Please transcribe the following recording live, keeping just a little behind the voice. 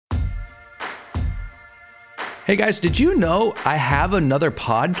Hey guys, did you know I have another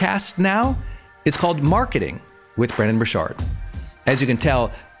podcast now? It's called Marketing with Brendon Burchard. As you can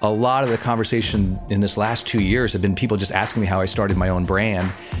tell, a lot of the conversation in this last 2 years have been people just asking me how I started my own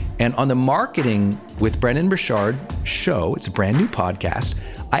brand. And on the Marketing with Brendon Burchard show, it's a brand new podcast,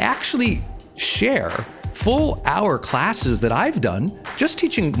 I actually share full hour classes that I've done just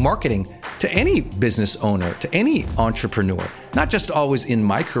teaching marketing to any business owner, to any entrepreneur, not just always in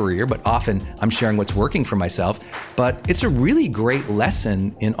my career, but often I'm sharing what's working for myself. But it's a really great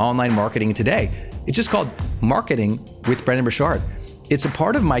lesson in online marketing today. It's just called Marketing with Brendon Burchard. It's a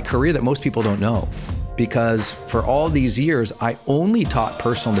part of my career that most people don't know, because for all these years, I only taught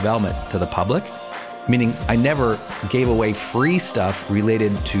personal development to the public, meaning I never gave away free stuff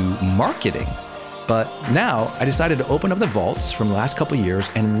related to marketing. But now I decided to open up the vaults from the last couple of years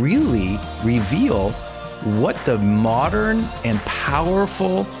and really reveal what the modern and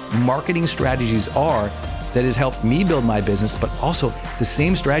powerful marketing strategies are that has helped me build my business, but also the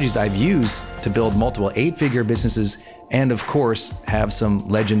same strategies I've used to build multiple 8-figure businesses and, of course, have some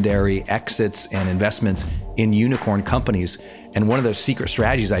legendary exits and investments in unicorn companies. And one of those secret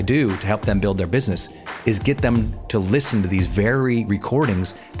strategies I do to help them build their business is get them to listen to these very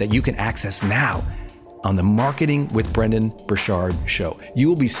recordings that you can access now on the Marketing with Brendon Burchard show. You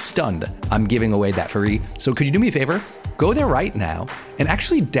will be stunned I'm giving away that free. So could you do me a favor? Go there right now and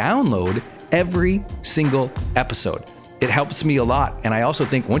actually download every single episode. It helps me a lot. And I also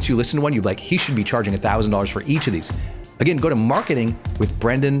think once you listen to one, you're like, he should be charging $1,000 for each of these. Again, go to Marketing with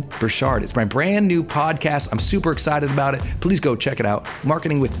Brendon Burchard. It's my brand new podcast. I'm super excited about it. Please go check it out.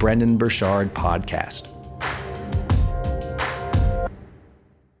 Marketing with Brendon Burchard podcast.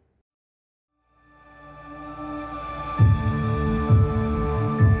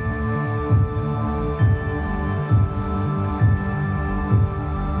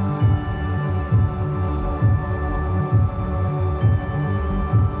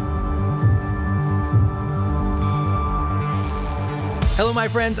 Hello, my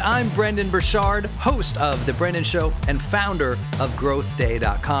friends. I'm Brendon Burchard, host of The Brendon Show and founder of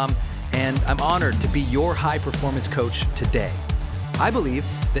GrowthDay.com, and I'm honored to be your high-performance coach today. I believe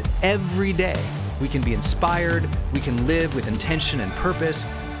that every day we can be inspired, we can live with intention and purpose,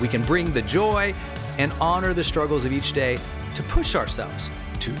 we can bring the joy and honor the struggles of each day to push ourselves,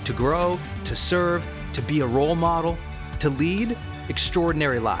 to grow, to serve, to be a role model, to lead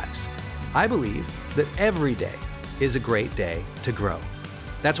extraordinary lives. I believe that every day is a great day to grow.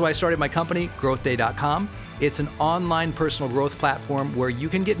 That's why I started my company, GrowthDay.com. It's an online personal growth platform where you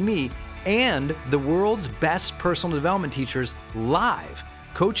can get me and the world's best personal development teachers live,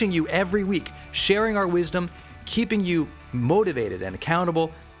 coaching you every week, sharing our wisdom, keeping you motivated and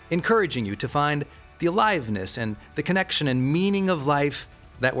accountable, encouraging you to find the aliveness and the connection and meaning of life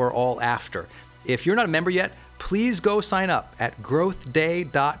that we're all after. If you're not a member yet, please go sign up at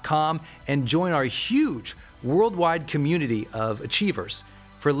GrowthDay.com and join our huge worldwide community of achievers.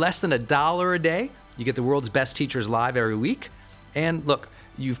 For less than $1 a day, you get the world's best teachers live every week. And look,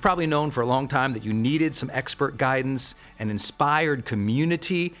 you've probably known for a long time that you needed some expert guidance, an inspired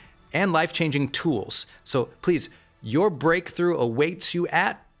community, and life-changing tools. So please, your breakthrough awaits you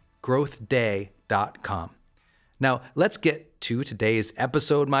at GrowthDay.com. Now, let's get to today's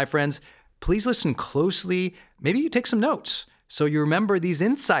episode, my friends. Please listen closely. Maybe you take some notes so you remember these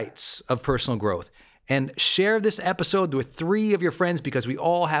insights of personal growth. And share this episode with 3 of your friends, because we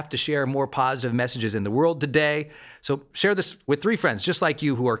all have to share more positive messages in the world today. So share this with 3 friends just like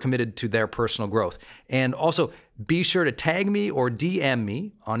you who are committed to their personal growth. And also be sure to tag me or DM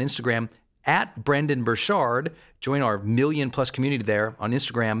me on Instagram at Brendon Burchard. Join our 1 million+ community there on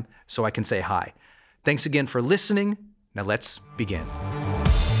Instagram so I can say hi. Thanks again for listening. Now let's begin.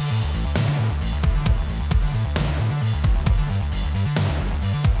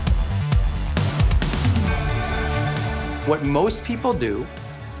 What most people do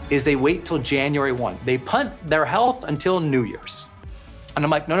is they wait till January 1. They punt their health until New Year's. And I'm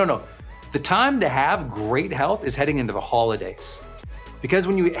like, no. The time to have great health is heading into the holidays. Because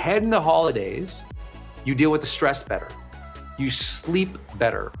when you head into the holidays, you deal with the stress better. You sleep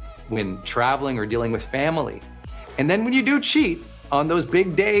better when traveling or dealing with family. And then when you do cheat on those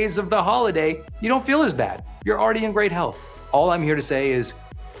big days of the holiday, you don't feel as bad. You're already in great health. All I'm here to say is,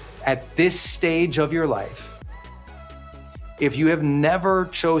 at this stage of your life, if you have never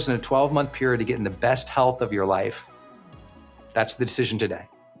chosen a 12-month period to get in the best health of your life, that's the decision today.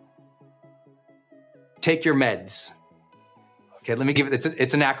 Take your meds. Okay, let me give it,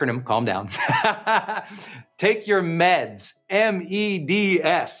 it's an acronym, calm down. Take your meds,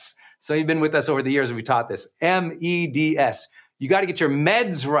 MEDS. So you've been with us over the years and we taught this, MEDS. You got to get your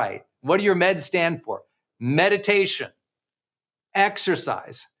meds right. What do your meds stand for? meditation,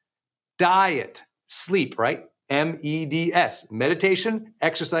 exercise, diet, sleep, right? MEDS, meditation,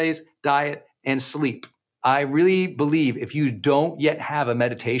 exercise, diet, and sleep. I really believe if you don't yet have a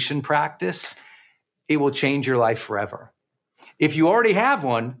meditation practice, it will change your life forever. If you already have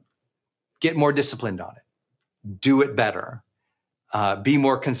one, get more disciplined on it. Do it better. Be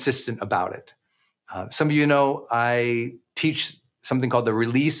more consistent about it. Some of you know I teach something called the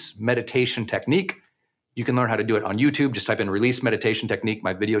release meditation technique. You can learn how to do it on YouTube. Just type in release meditation technique.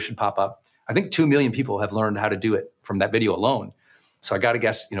 My video should pop up. I think 2 million people have learned how to do it from that video alone. So I got to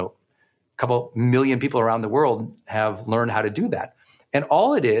guess, a couple million people around the world have learned how to do that. And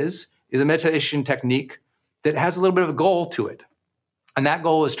all it is a meditation technique that has a little bit of a goal to it. And that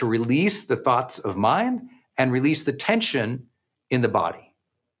goal is to release the thoughts of mind and release the tension in the body.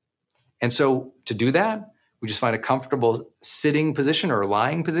 And so to do that, we just find a comfortable sitting position or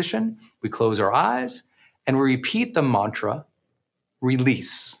lying position. We close our eyes and we repeat the mantra,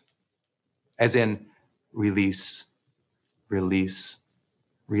 release, as in release, release,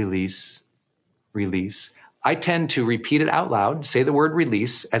 release, release. I tend to repeat it out loud, say the word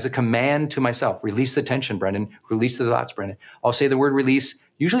release as a command to myself. Release the tension, Brendan. Release the thoughts, Brendan. I'll say the word release,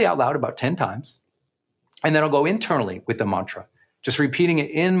 usually out loud about 10 times. And then I'll go internally with the mantra, just repeating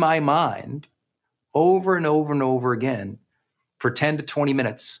it in my mind over and over and over again for 10 to 20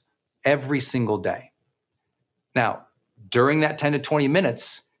 minutes every single day. Now, during that 10 to 20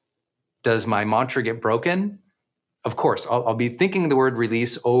 minutes, does my mantra get broken? Of course, I'll be thinking the word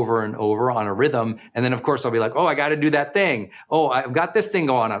release over and over on a rhythm. And then, of course, I'll be like, oh, I got to do that thing. Oh, I've got this thing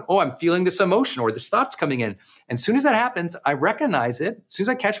going on. Oh, I'm feeling this emotion or this thought's coming in. And as soon as that happens, I recognize it. As soon as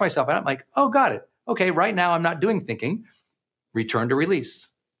I catch myself, I'm like, oh, got it. Okay, right now I'm not doing thinking. Return to release.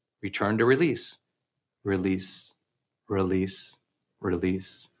 Return to release. Release, release,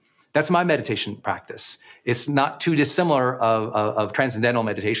 release. That's my meditation practice. It's not too dissimilar of transcendental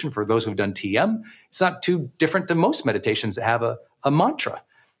meditation for those who've done TM. It's not too different than most meditations that have a mantra.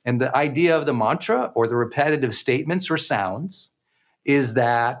 And the idea of the mantra or the repetitive statements or sounds is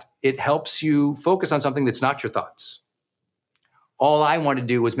that it helps you focus on something that's not your thoughts. All I wanted to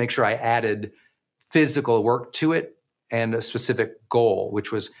do was make sure I added physical work to it and a specific goal,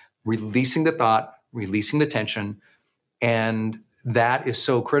 which was releasing the thought, releasing the tension, and that is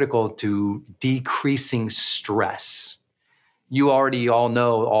so critical to decreasing stress. You already all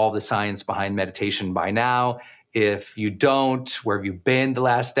know all the science behind meditation by now. If you don't, where have you been the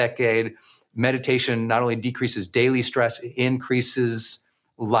last decade? Meditation not only decreases daily stress, it increases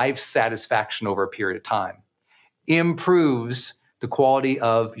life satisfaction over a period of time, improves the quality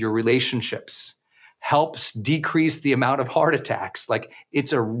of your relationships, helps decrease the amount of heart attacks. Like,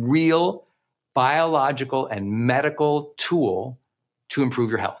 it's a real biological and medical tool to improve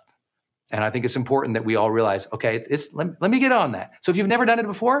your health. And I think it's important that we all realize, okay, let me get on that. So if you've never done it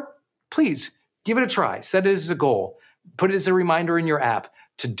before, please give it a try. Set it as a goal. Put it as a reminder in your app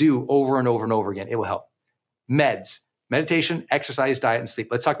to do over and over and over again. It will help. Meds, meditation, exercise, diet, and sleep.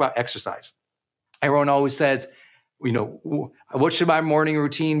 Let's talk about exercise. Everyone always says, what should my morning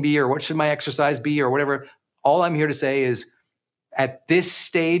routine be, or what should my exercise be, or whatever. All I'm here to say is, at this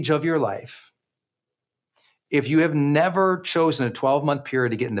stage of your life, if you have never chosen a 12-month period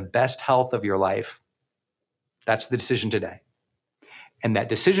to get in the best health of your life, that's the decision today. And that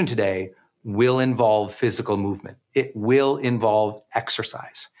decision today will involve physical movement. It will involve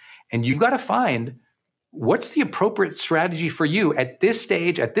exercise. And you've got to find what's the appropriate strategy for you at this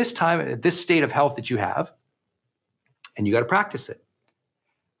stage, at this time, at this state of health that you have. And you got to practice it,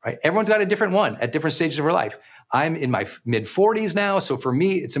 right? Everyone's got a different one at different stages of their life. I'm in my mid-40s now, so for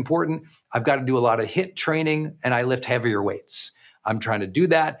me, it's important. I've got to do a lot of HIIT training, and I lift heavier weights. I'm trying to do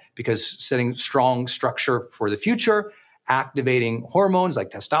that because setting strong structure for the future, activating hormones like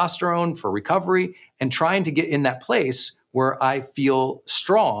testosterone for recovery, and trying to get in that place where I feel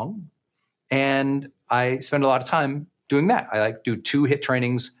strong, and I spend a lot of time doing that. I do 2 HIIT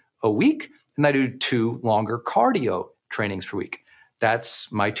trainings a week, and I do 2 longer cardio trainings per week.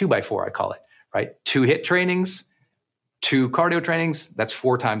 That's my 2x4, I call it, right? 2 HIIT trainings, 2 cardio trainings, that's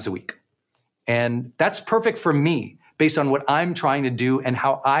 4 times a week. And that's perfect for me based on what I'm trying to do and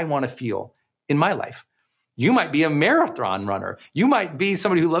how I want to feel in my life. You might be a marathon runner. You might be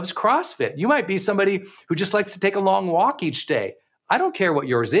somebody who loves CrossFit. You might be somebody who just likes to take a long walk each day. I don't care what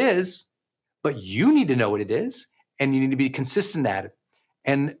yours is, but you need to know what it is, and you need to be consistent at it.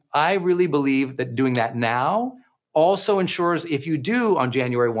 And I really believe that doing that now also ensures if you do on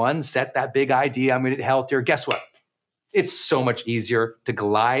January 1, set that big idea, I'm going to get healthier, guess what? It's so much easier to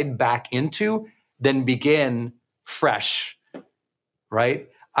glide back into than begin fresh, right?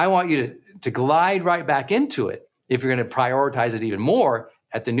 I want you to glide right back into it if you're going to prioritize it even more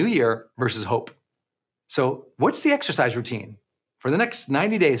at the new year versus hope. So what's the exercise routine for the next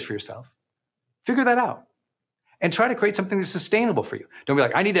 90 days for yourself? Figure that out and try to create something that's sustainable for you. Don't be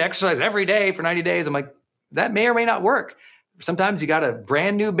like, I need to exercise every day for 90 days. I'm like, that may or may not work. Sometimes you got a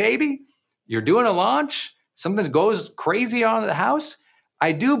brand new baby, you're doing a launch, something goes crazy on the house.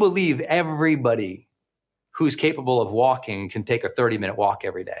 I do believe everybody who's capable of walking can take a 30-minute walk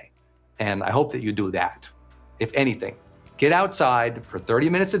every day. And I hope that you do that. If anything, get outside for 30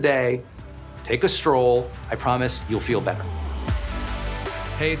 minutes a day, take a stroll. I promise you'll feel better.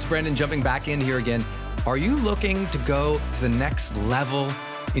 Hey, it's Brendon jumping back in here again. Are you looking to go to the next level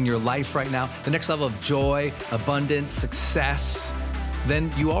in your life right now? The next level of joy, abundance, success?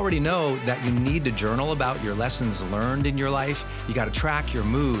 Then you already know that you need to journal about your lessons learned in your life. You got to track your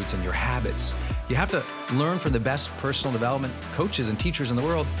moods and your habits. You have to learn from the best personal development coaches and teachers in the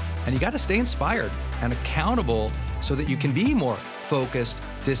world. And you got to stay inspired and accountable so that you can be more focused,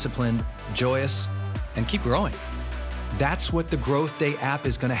 disciplined, joyous, and keep growing. That's what the Growth Day app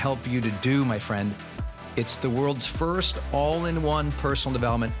is going to help you to do, my friend. It's the world's first all-in-one personal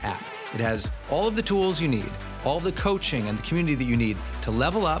development app. It has all of the tools you need, all the coaching and the community that you need to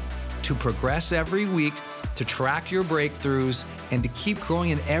level up, to progress every week, to track your breakthroughs, and to keep growing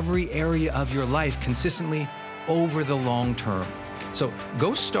in every area of your life consistently over the long term. So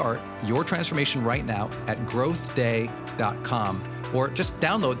go start your transformation right now at growthday.com, or just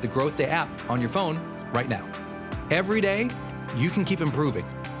download the Growth Day app on your phone right now. Every day, you can keep improving.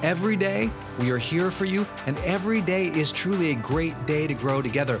 Every day, we are here for you, and every day is truly a great day to grow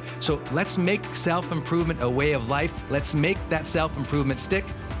together. So let's make self-improvement a way of life. Let's make that self-improvement stick.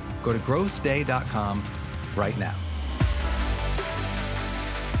 Go to growthday.com right now.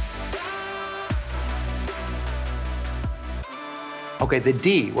 Okay, the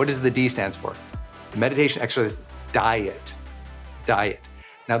D, what does the D stands for? Meditation, exercise, diet.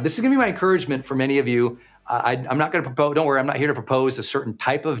 Now, this is gonna be my encouragement for many of you. I'm not going to propose, don't worry, I'm not here to propose a certain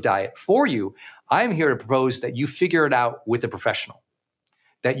type of diet for you. I'm here to propose that you figure it out with a professional.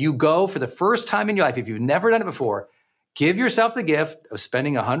 That you go for the first time in your life, if you've never done it before, give yourself the gift of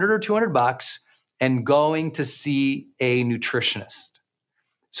spending $100 or $200 and going to see a nutritionist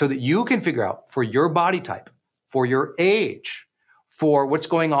so that you can figure out for your body type, for your age, for what's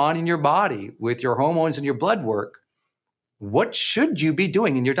going on in your body with your hormones and your blood work, what should you be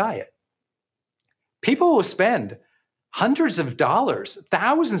doing in your diet? People will spend hundreds of dollars,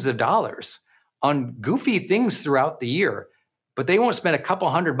 thousands of dollars on goofy things throughout the year, but they won't spend a couple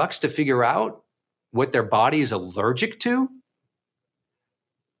 $100 to figure out what their body is allergic to,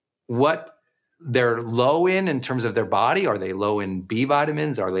 what they're low in terms of their body. Are they low in B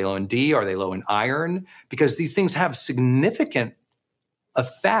vitamins? Are they low in D? Are they low in iron? Because these things have significant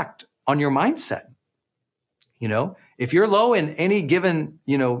effect on your mindset. You know, if you're low in any given,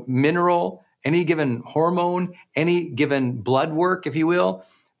 mineral, any given hormone, any given blood work, if you will,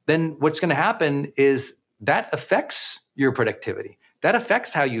 then what's going to happen is that affects your productivity. That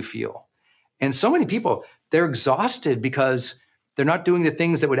affects how you feel. And so many people, they're exhausted because they're not doing the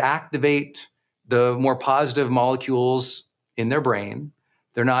things that would activate the more positive molecules in their brain.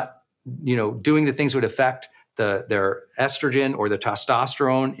 They're not, doing the things that would affect their estrogen or the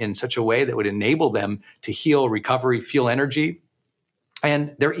testosterone in such a way that would enable them to heal, recovery, feel energy.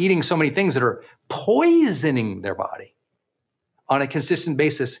 And they're eating so many things that are poisoning their body on a consistent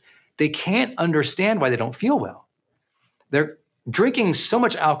basis. They can't understand why they don't feel well. They're drinking so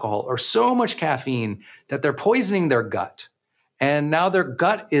much alcohol or so much caffeine that they're poisoning their gut. And now their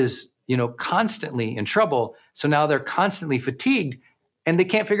gut is, constantly in trouble. So now they're constantly fatigued and they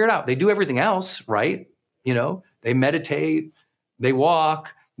can't figure it out. They do everything else, right? They meditate, they walk,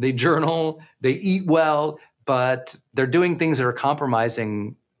 they journal, they eat well, but they're doing things that are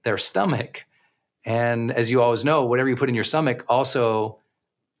compromising their stomach. And as you always know, whatever you put in your stomach also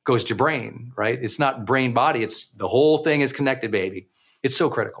goes to your brain, right? It's not brain body. It's the whole thing is connected, baby. It's so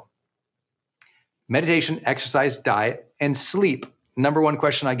critical. Meditation, exercise, diet, and sleep. Number one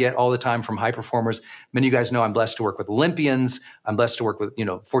question I get all the time from high performers. Many of you guys know I'm blessed to work with Olympians. I'm blessed to work with,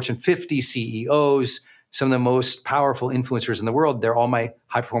 Fortune 50 CEOs, some of the most powerful influencers in the world. They're all my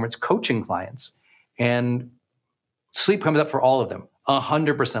high performance coaching clients. And sleep comes up for all of them,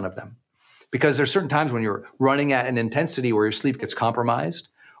 100% of them. Because there's certain times when you're running at an intensity where your sleep gets compromised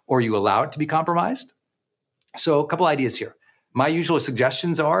or you allow it to be compromised. So a couple ideas here. My usual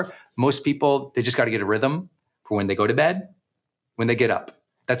suggestions are most people, they just got to get a rhythm for when they go to bed, when they get up.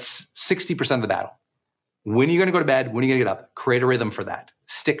 That's 60% of the battle. When are you going to go to bed? When are you going to get up? Create a rhythm for that.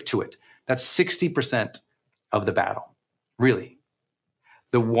 Stick to it. That's 60% of the battle, really.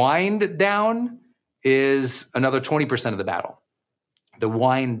 The wind down is another 20% of the battle. The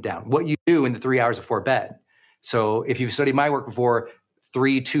wind down, what you do in the 3 hours before bed. So if you've studied my work before,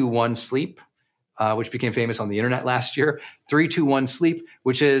 3-2-1 sleep, which became famous on the internet last year, 3-2-1 sleep,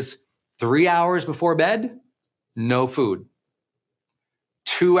 which is 3 hours before bed, no food.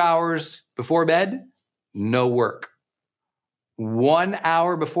 2 hours before bed, no work. 1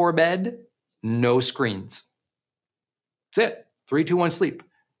 hour before bed, no screens. That's it. 3-2-1 sleep.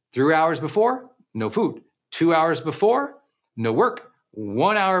 3 hours before, no food. 2 hours before, no work.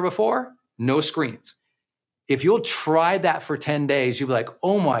 1 hour before, no screens. If you'll try that for 10 days, you'll be like,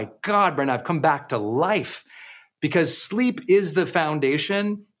 oh my God, Brent, I've come back to life. Because sleep is the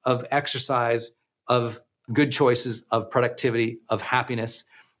foundation of exercise, of good choices, of productivity, of happiness.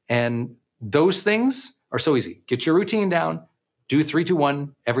 And those things are so easy. Get your routine down, do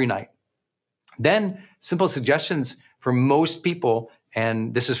 3-2-1 every night. Then simple suggestions for most people,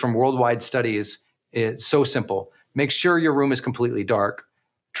 and this is from worldwide studies, it's so simple. Make sure your room is completely dark.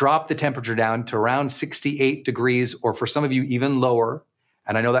 Drop the temperature down to around 68 degrees, or for some of you, even lower.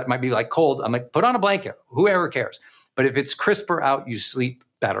 And I know that might be like cold. I'm like, put on a blanket, whoever cares. But if it's crisper out, you sleep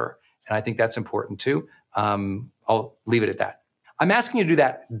better. And I think that's important too. I'll leave it at that. I'm asking you to do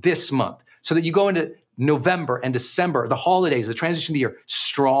that this month so that you go into November and December, the holidays, the transition of the year,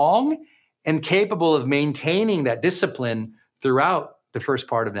 strong and capable of maintaining that discipline throughout the first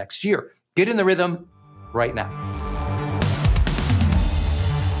part of next year. Get in the rhythm right now.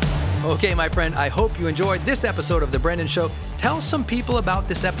 Okay, my friend, I hope you enjoyed this episode of The Brendon Show. Tell some people about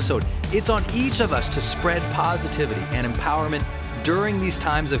this episode. It's on each of us to spread positivity and empowerment during these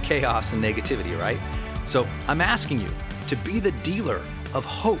times of chaos and negativity, right? So I'm asking you to be the dealer of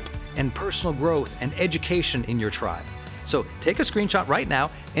hope and personal growth and education in your tribe. So take a screenshot right now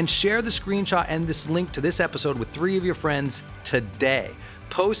and share the screenshot and this link to this episode with 3 of your friends today.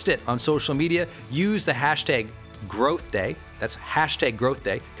 Post it on social media. Use the hashtag Growth Day. That's hashtag Growth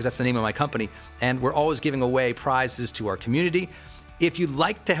Day, because that's the name of my company. And we're always giving away prizes to our community. If you'd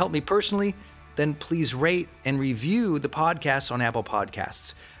like to help me personally, then please rate and review the podcast on Apple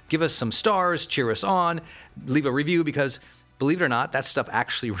Podcasts. Give us some stars, cheer us on, leave a review, because believe it or not, that stuff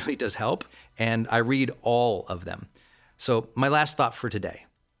actually really does help. And I read all of them. So my last thought for today,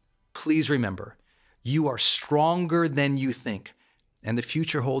 please remember, you are stronger than you think, and the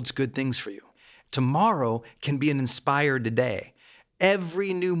future holds good things for you. Tomorrow can be an inspired day.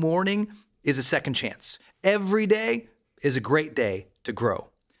 Every new morning is a second chance. Every day is a great day to grow.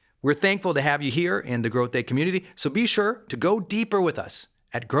 We're thankful to have you here in the Growth Day community, so be sure to go deeper with us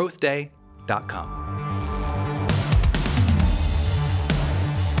at growthday.com.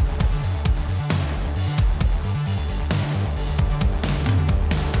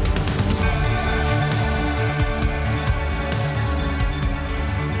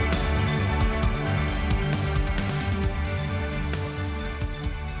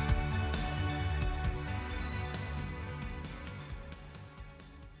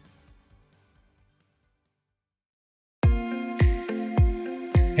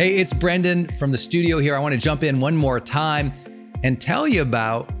 Hey, it's Brendon from the studio here. I want to jump in one more time and tell you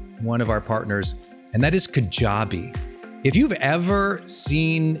about one of our partners, and that is Kajabi. If you've ever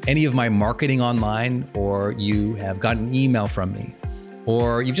seen any of my marketing online, or you have gotten an email from me,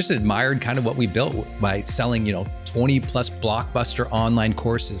 or you've just admired kind of what we built by selling, 20 plus blockbuster online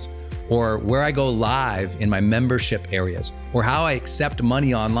courses, or where I go live in my membership areas, or how I accept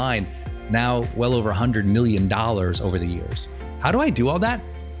money online, now well over $100 million over the years. How do I do all that?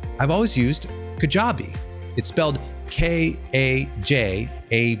 I've always used Kajabi. It's spelled Kajabi.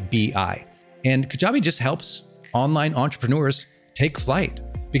 And Kajabi just helps online entrepreneurs take flight,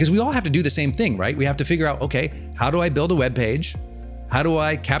 because we all have to do the same thing, right? We have to figure out, okay, how do I build a web page? How do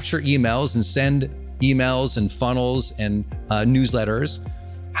I capture emails and send emails and funnels and newsletters?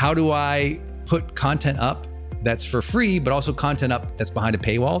 How do I put content up that's for free, but also content up that's behind a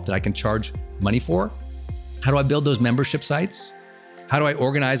paywall that I can charge money for? How do I build those membership sites? How do I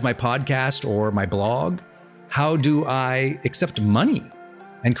organize my podcast or my blog? How do I accept money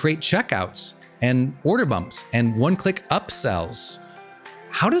and create checkouts and order bumps and one-click upsells?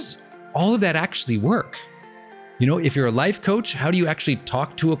 How does all of that actually work? If you're a life coach, how do you actually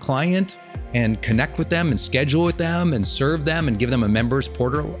talk to a client and connect with them and schedule with them and serve them and give them a members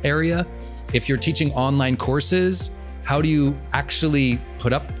portal area? If you're teaching online courses, how do you actually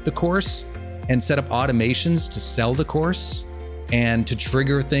put up the course and set up automations to sell the course and to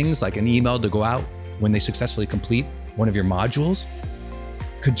trigger things like an email to go out when they successfully complete one of your modules?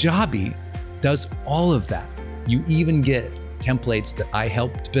 Kajabi does all of that. You even get templates that I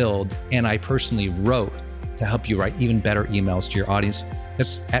helped build and I personally wrote to help you write even better emails to your audience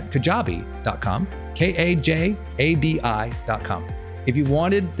That's at kajabi.com, Kajabi.com. If you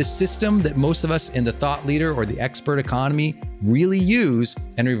wanted the system that most of us in the thought leader or the expert economy really use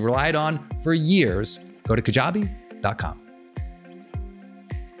and we've relied on for years, go to kajabi.com.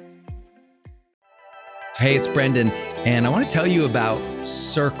 Hey, it's Brendan, and I want to tell you about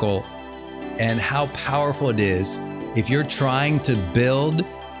Circle and how powerful it is if you're trying to build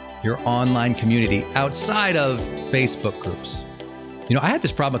your online community outside of Facebook groups. You know, I had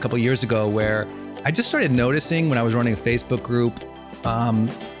this problem a couple of years ago where I just started noticing when I was running a Facebook group,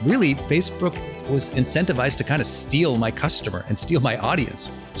 really Facebook was incentivized to kind of steal my customer and steal my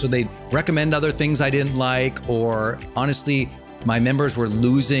audience. So they'd recommend other things I didn't like, or honestly, my members were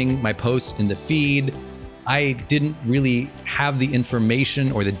losing my posts in the feed. I didn't really have the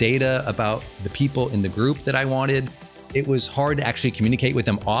information or the data about the people in the group that I wanted. It was hard to actually communicate with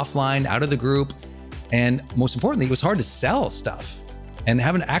them offline, out of the group. And most importantly, it was hard to sell stuff and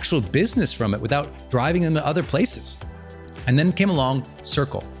have an actual business from it without driving them to other places. And then came along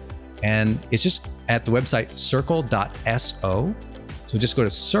Circle. And it's just at the website circle.so. So just go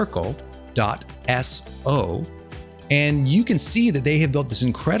to circle.so. And you can see that they have built this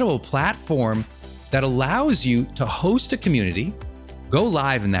incredible platform that allows you to host a community, go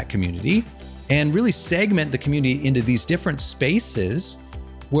live in that community, and really segment the community into these different spaces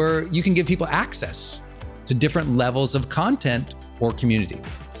where you can give people access to different levels of content or community,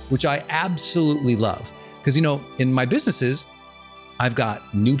 which I absolutely love. Because, you know, in my businesses, I've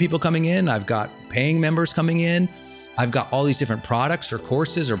got new people coming in, I've got paying members coming in, I've got all these different products or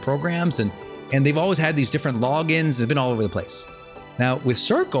courses or programs, and they've always had these different logins. It's been all over the place. Now with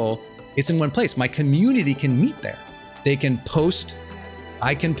Circle, it's in one place. My community can meet there. They can post,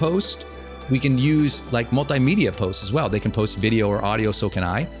 I can post. We can use like multimedia posts as well. They can post video or audio, so can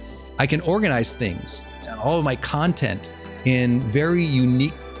I. I can organize things, all of my content in very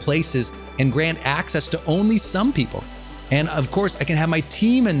unique places and grant access to only some people. And of course, I can have my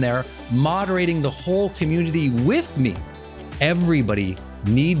team in there moderating the whole community with me. Everybody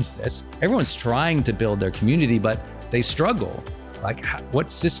needs this. Everyone's trying to build their community, but they struggle. Like,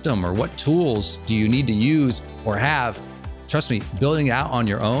 what system or what tools do you need to use or have? Trust me, building it out on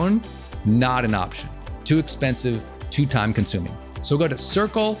your own, not an option. Too expensive, too time consuming. So go to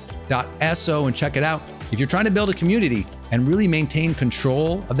circle.so and check it out. If you're trying to build a community and really maintain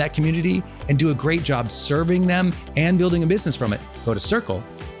control of that community and do a great job serving them and building a business from it, go to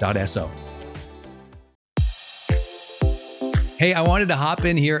circle.so. Hey, I wanted to hop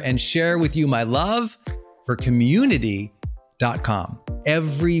in here and share with you my love for community.com.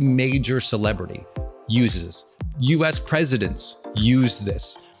 Every major celebrity uses this. US presidents use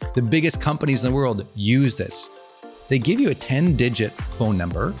this. The biggest companies in the world use this. They give you a 10-digit phone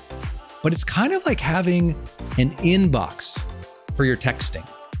number, but it's kind of like having an inbox for your texting.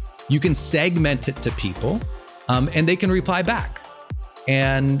 You can segment it to people, and they can reply back.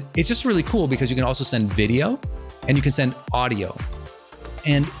 And it's just really cool because you can also send video and you can send audio.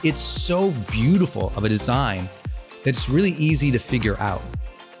 And it's so beautiful of a design that it's really easy to figure out.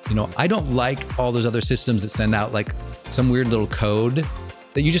 You know, I don't like all those other systems that send out like some weird little code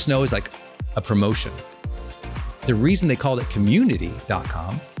that you just know is like a promotion. The reason they called it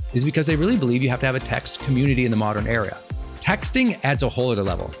community.com is because they really believe you have to have a text community in the modern era. Texting adds a whole other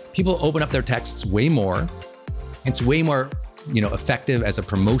level. People open up their texts way more. It's way more, effective as a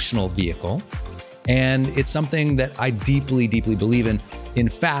promotional vehicle. And it's something that I deeply, deeply believe in. In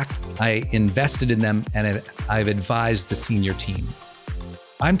fact, I invested in them and I've advised the senior team.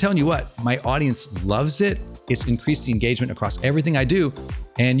 I'm telling you what, my audience loves it. It's increased the engagement across everything I do.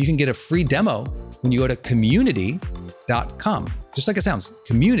 And you can get a free demo when you go to community.com. Just like it sounds,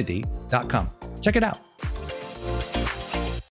 community.com. Check it out.